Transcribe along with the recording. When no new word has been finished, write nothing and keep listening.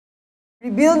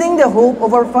Rebuilding the hope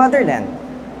of our fatherland.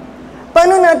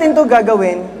 Paano natin to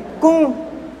gagawin kung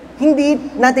hindi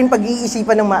natin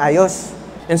pag-iisipan ng maayos?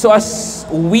 And so as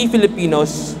we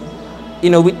Filipinos,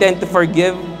 we tend to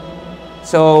forgive.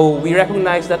 So we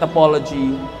recognize that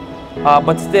apology,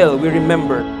 but still we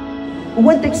remember. We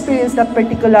want to experience that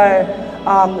particular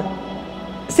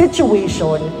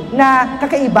situation na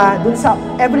kakaiba dun sa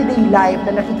everyday life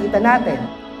na nakikita natin.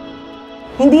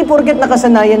 Hindi porket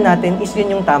nakasanayan natin is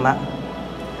yun yung tama.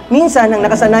 Minsan, ang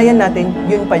nakasanayan natin,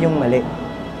 yun pa yung mali.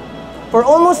 For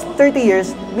almost 30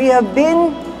 years, we have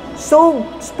been so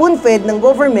spoon-fed ng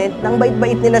government, ng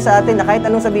bait-bait nila sa atin na kahit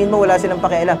anong sabihin mo, wala silang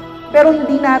pakialam. Pero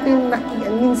hindi natin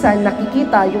minsan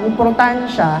nakikita yung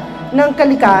importansya ng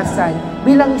kalikasan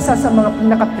bilang isa sa mga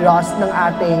pinaka-trust ng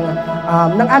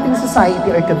ating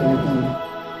society or community.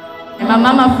 I'm a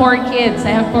mama of 4 kids.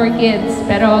 I have 4 kids.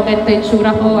 Pero ganito yung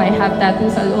tsura ko. I have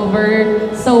tattoos all over.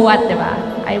 So what, diba?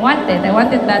 I want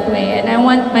it that way. And I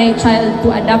want my child to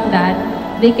adopt that.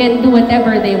 They can do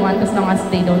whatever they want as long as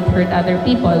they don't hurt other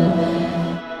people.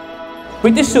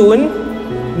 Pretty soon,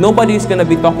 nobody's gonna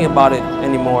be talking about it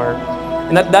anymore.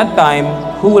 And at that time,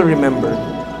 who will remember?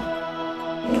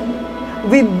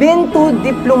 We've been too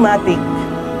diplomatic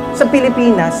sa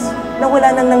Pilipinas na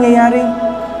wala nang nangyayari.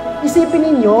 Isipin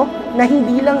ninyo na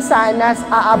hindi lang sana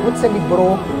aabot sa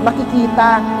libro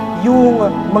makikita yung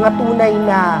mga tunay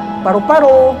na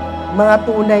paru-paro, mga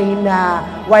tunay na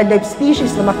wildlife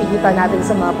species na makikita natin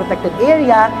sa mga protected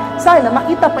area, sana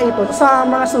makita pa ito sa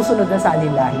mga susunod na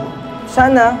salin-lahi.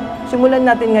 Sana, simulan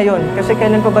natin ngayon kasi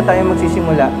kailan pa ba tayo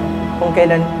magsisimula? Kung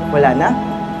kailan wala na?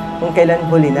 Kung kailan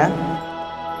huli na?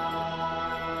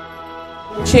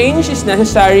 Change is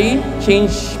necessary.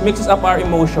 Change mixes up our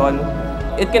emotion.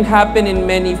 It can happen in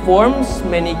many forms,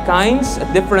 many kinds, at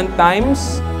different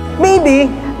times. Maybe,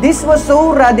 this was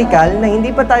so radical na hindi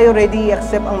pa tayo ready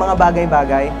i-accept ang mga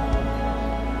bagay-bagay.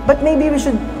 But maybe we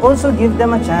should also give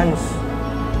them a chance.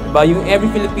 Diba?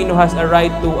 Every Filipino has a right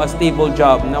to a stable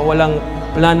job na wala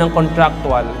nang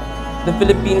contractual. The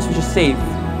Philippines which is safe.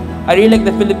 I really like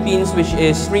the Philippines which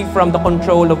is free from the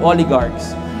control of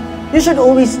oligarchs. You should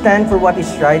always stand for what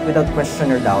is right without question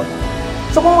or doubt.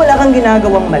 So kung wala kang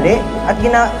ginagawang mali at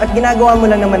ginagawa mo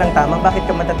lang naman ang tama, bakit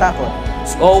ka matatakot?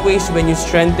 It's always when you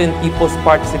strengthen people's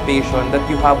participation that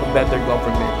you have a better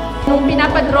government. Nung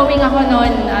pinapadrawing ako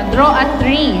noon, draw a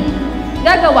tree.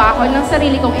 Gagawa ako ng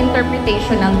sarili kong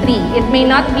interpretation ng tree. It may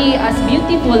not be as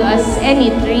beautiful as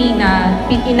any tree na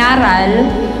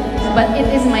inaral, but it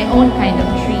is my own kind of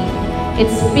tree.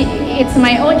 It's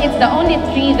my own. It's the only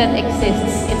tree that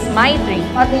exists. It's my tree.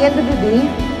 At the end of the day,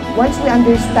 once we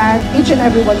understand each and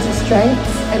everyone's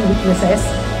strengths and weaknesses,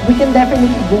 we can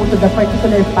definitely go to the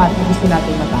particular path na gusto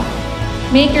natin matake.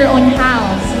 Make your own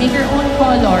house. Make your own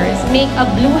colors. Make a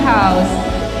blue house.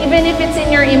 Even if it's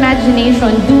in your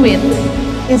imagination, do it.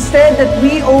 Instead that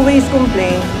we always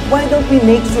complain, why don't we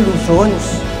make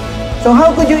solutions? So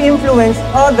how could you influence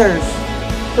others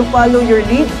to follow your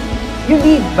lead? You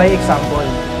lead by example.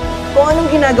 Kung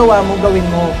anong ginagawa mo, gawin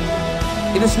mo.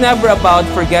 It is never about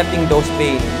forgetting those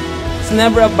pains. It's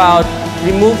never about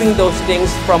removing those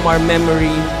things from our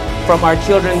memory, from our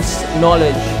children's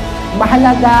knowledge.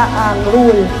 Mahalaga ang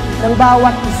role ng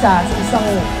bawat isa sa isang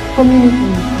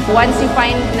community. Once you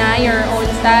find na your own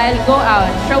style, go out,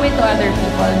 show it to other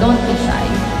people. Don't be shy.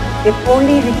 It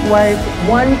only requires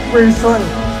one person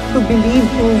to believe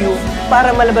in you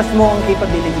para malabas mo ang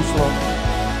capabilities mo.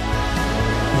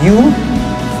 You,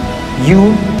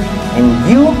 and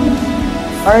you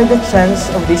are the chance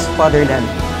of this fatherland.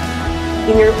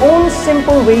 In your own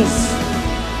simple ways,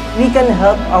 we can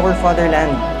help our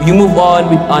fatherland. You move on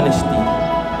with honesty.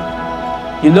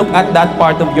 You look at that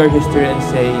part of your history and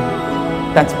say,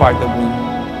 that's part of me.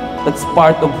 That's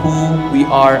part of who we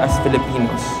are as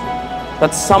Filipinos.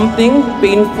 That's something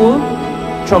painful,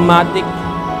 traumatic,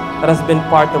 that has been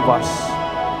part of us.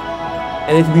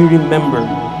 And if we remember,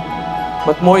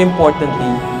 but more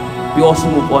importantly, we also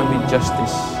move on with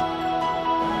justice.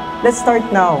 Let's start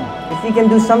now. If we can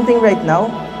do something right now,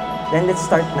 then let's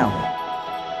start now.